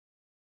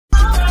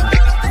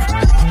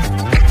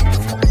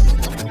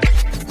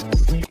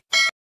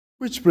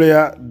Which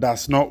player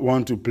does not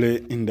want to play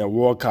in the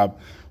World Cup?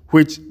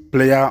 Which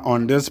player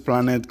on this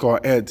planet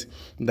called Earth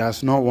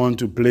does not want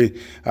to play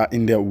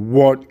in the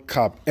World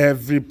Cup?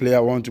 Every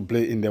player wants to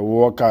play in the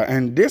World Cup.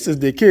 And this is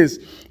the case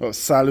of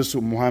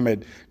Salisu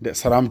Mohammed, the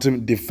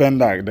Southampton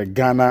defender, the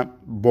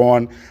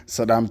Ghana-born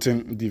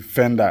Southampton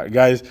defender.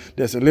 Guys,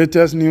 there's the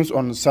latest news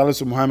on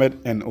Salisu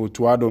Mohammed and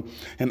Otto Addo.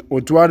 And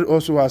Otto Addo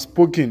also has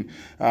spoken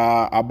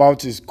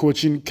about his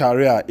coaching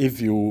career if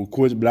you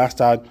coach Black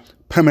Stars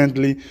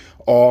permanently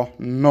or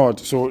not.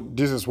 So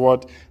this is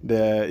what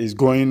is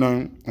going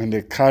on in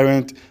the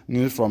current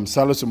news from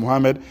Salisu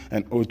Mohammed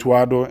and Otto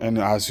Addo. And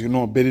as you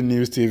know, Bedu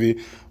News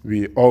TV,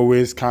 we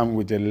always come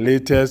with the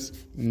latest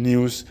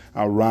news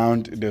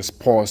around the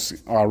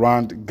sports,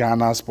 around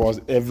Ghana sports,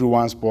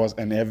 everyone's sports,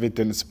 and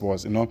everything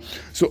sports,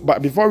 So,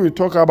 but before we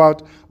talk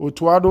about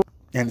Otto Addo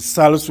and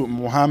Salisu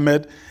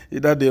Mohammed,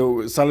 either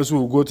Salisu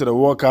will go to the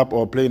World Cup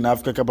or play in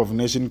Africa Cup of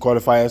Nations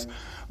qualifiers,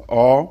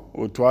 or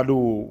Otto Addo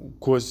will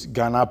coach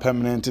Ghana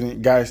permanently.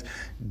 Guys,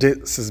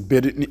 this is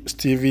Bedu News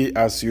TV.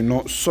 As you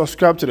know,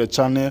 subscribe to the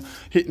channel,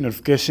 hit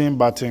notification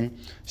button,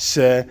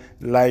 share,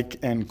 like,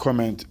 and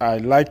comment. I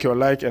like your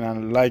like and I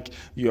like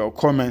your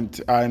comment.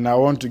 And I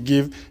want to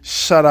give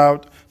shout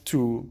out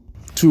to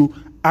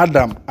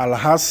Adam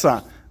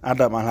Al-Hassan.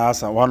 Adam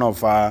Al-Hassan, one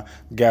of our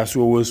guys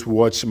who always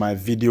watch my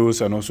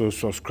videos and also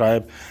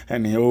subscribe,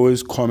 and he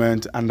always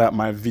comment under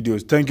my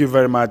videos. Thank you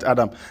very much,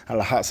 Adam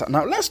Al-Hassan.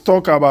 Now let's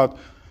talk about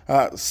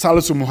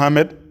Salisu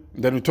Mohammed.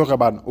 Then we talk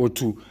about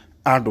Otto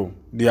Addo,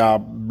 their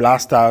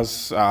Black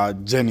Stars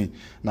journey.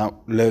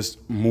 Now let's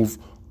move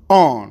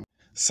on.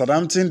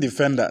 Southampton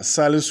defender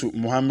Salisu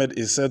Mohammed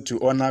is set to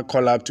honor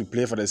call-up to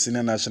play for the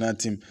senior national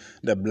team,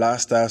 the Black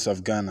Stars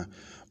of Ghana.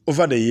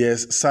 Over the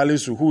years,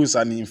 Salisu, who is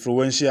an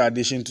influential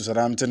addition to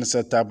Southampton's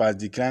setup, has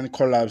declined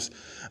call-ups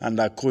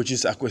under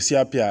coaches Akwesi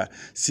Appiah,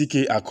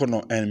 CK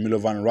Akono, and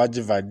Milovan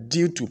Rajevac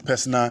due to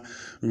personal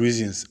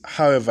reasons.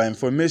 However,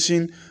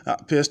 information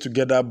pieced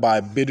together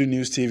by Bedu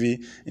News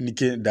TV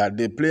indicate that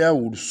the player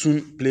would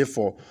soon play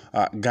for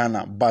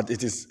Ghana, but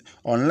it is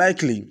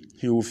unlikely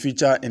he will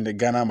feature in the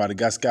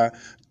Ghana-Madagascar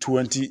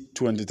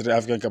 2023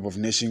 African Cup of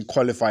Nations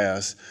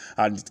qualifiers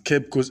at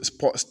Cape Coast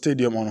Sports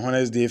Stadium on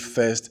Wednesday,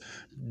 1st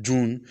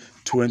June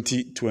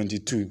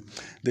 2022.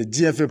 The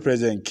GFA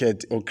president,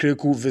 Kurt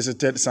Okreku,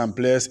 visited some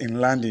players in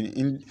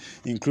London,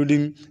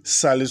 including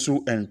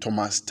Salisu and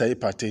Thomas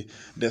Taipate.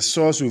 The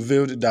source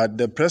revealed that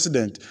the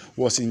president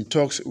was in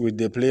talks with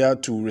the player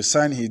to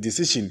resign his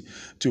decision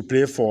to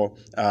play for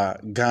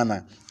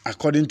Ghana.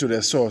 According to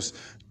the source,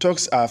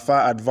 talks are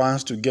far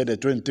advanced to get the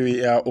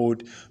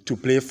 23-year-old to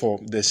play for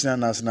the senior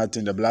national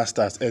team, the Black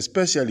Stars,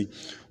 especially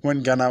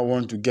when Ghana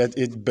want to get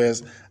its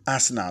best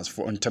arsenals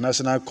for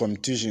international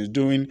competitions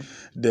during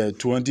the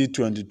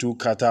 2022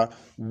 Qatar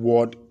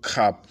World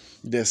Cup.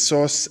 The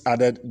source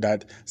added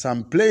that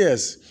some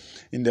players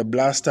in the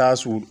Black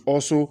Stars would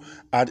also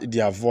add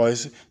their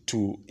voice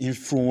to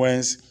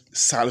influence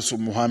Salisu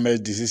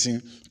Mohammed's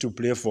decision to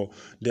play for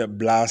the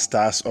Black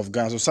Stars of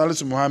Ghana. So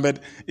Salisu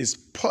Mohammed, is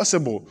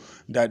possible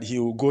that he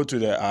will go to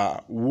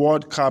the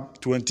World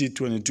Cup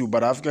 2022,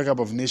 but Africa Cup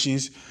of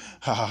Nations,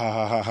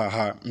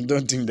 I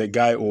don't think the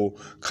guy will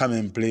come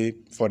and play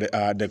for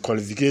the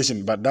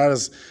qualification. But that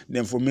is the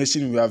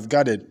information we have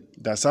gathered,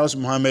 that Salisu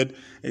Mohammed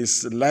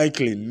is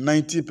likely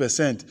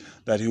 90%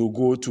 that he will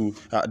go to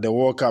the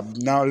World Cup.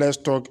 Now let's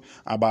talk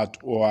about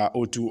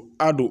Otto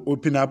Addo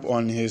open up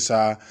on his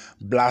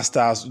Black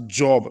Stars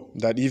job,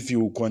 that if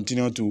you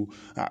continue to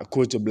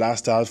coach the Black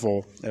Stars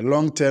for a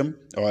long term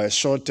or a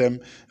short term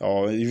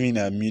or even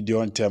a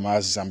medium term,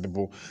 as some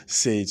people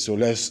say it. So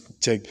let's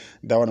check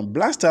that one.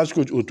 Black Stars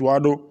coach Otto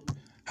Addo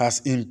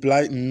has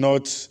implied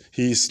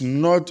he is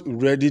not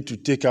ready to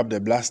take up the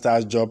Black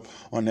Stars job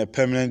on a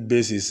permanent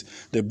basis.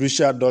 The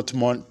Borussia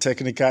Dortmund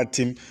technical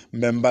team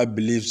member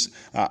believes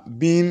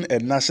being a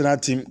national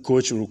team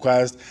coach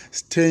requires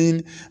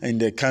staying in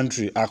the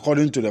country.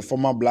 According to the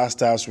former Black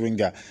Stars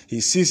winger,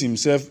 he sees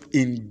himself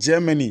in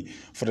Germany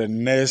for the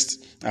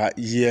next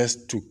years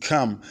to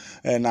come.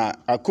 And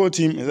I quote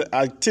him,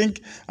 I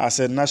think as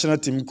a national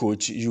team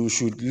coach, you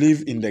should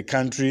live in the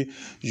country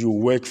you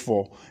work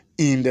for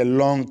in the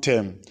long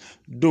term.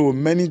 Though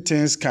many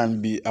things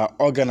can be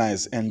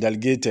organized and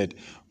delegated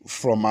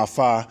from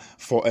afar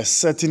for a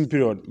certain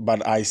period,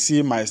 but I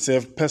see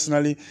myself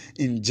personally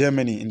in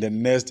Germany in the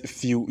next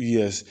few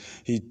years,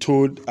 he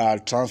told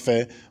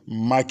Transfer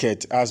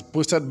Market, as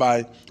posted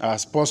by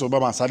Sports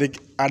Obama Sadiq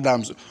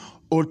Adams.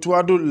 Otto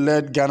Addo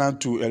led Ghana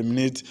to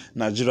eliminate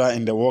Nigeria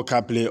in the World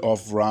Cup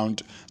playoff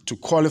round to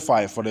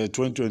qualify for the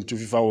 2022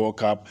 FIFA World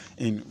Cup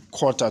in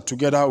Qatar,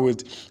 together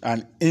with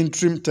an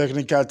interim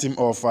technical team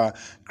of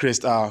Chris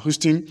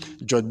Houston,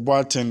 George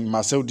Boateng,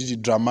 Marcel Didi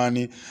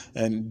Dramani,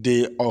 and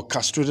they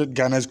orchestrated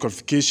Ghana's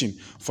qualification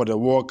for the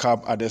World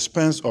Cup at the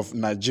expense of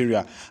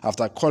Nigeria.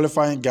 After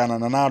qualifying Ghana,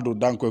 Nana Addo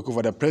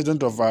Dankwa, the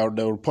president of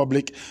the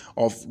Republic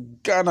of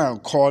Ghana,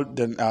 called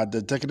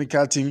the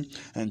technical team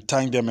and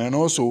thanked them, and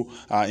also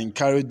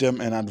encouraged them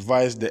and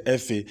advised the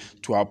FA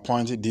to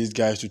appoint these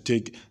guys to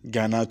take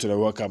Ghana to the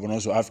World Cup. Cup and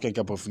also African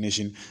Cup of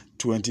Nations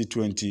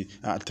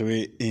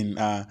 2023 in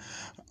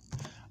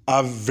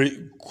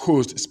Ivory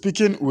Coast.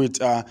 Speaking with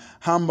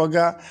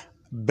Hamburger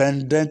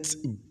Bandit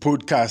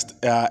podcast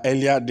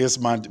earlier this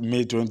month,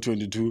 May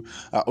 2022,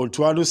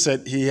 Otto Addo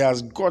said he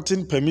has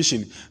gotten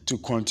permission to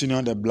continue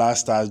on the Black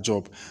Stars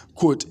job.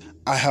 Quote,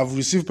 I have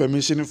received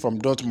permission from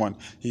Dortmund,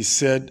 he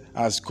said,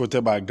 as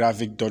quoted by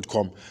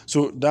graphic.com.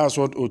 So that's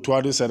what Otto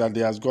Addo said, that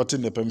he has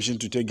gotten the permission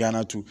to take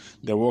Ghana to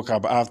the World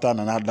Cup after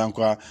Nana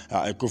Dankwa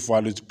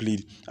Akufo-Addo's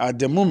plea. At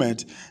the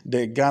moment,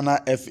 the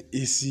Ghana F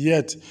is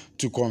yet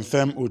to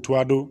confirm Otto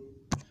Addo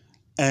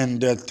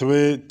and the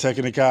 3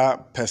 technical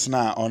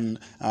personnel on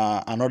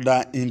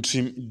another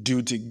interim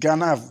duty.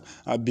 Ghana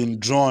have been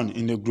drawn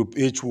in the Group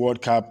H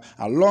World Cup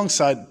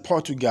alongside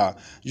Portugal,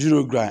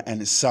 Uruguay,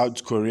 and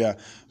South Korea.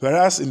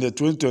 Whereas in the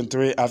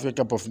 2023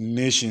 Africa Cup of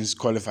Nations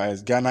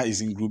qualifiers, Ghana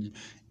is in Group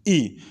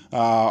E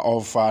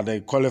of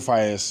the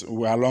qualifiers,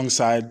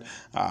 alongside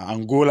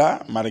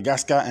Angola,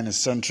 Madagascar, and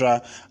Central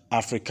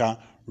Africa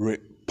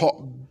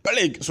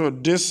Republic. So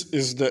this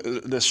is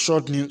the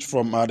short news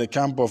from the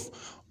camp of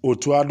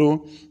Otto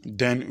Addo,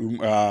 then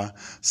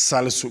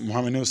Salisu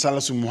Mohammed.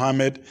 Salisu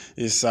Mohammed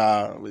is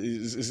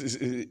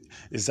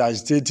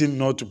agitating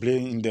not to play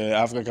in the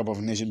African Cup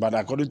of Nations, but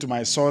according to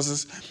my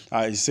sources,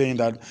 he's saying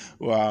that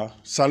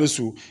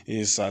Salisu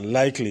is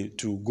likely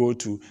to go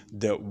to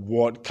the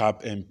World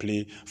Cup and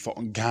play for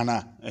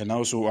Ghana. And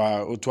also,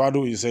 Otto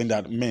Addo is saying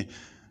that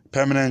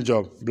permanent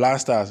job,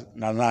 Black Stars,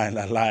 lie.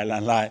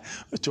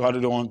 Otto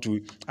Addo don't want to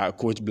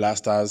coach Black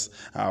Stars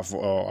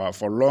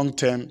for long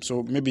term.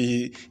 So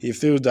maybe he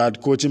feels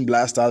that coaching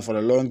Black Stars for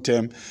the long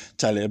term,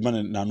 Charlie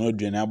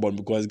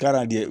because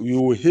Ghana, we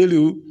will heal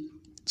you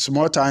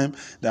small time,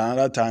 then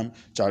another time,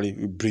 Charlie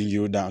will bring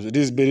you down. So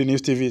this is Baby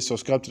News TV.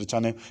 Subscribe to the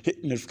channel,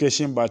 hit the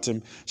notification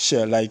button,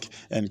 share, like,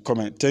 and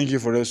comment. Thank you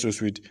for this. So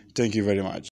sweet. Thank you very much.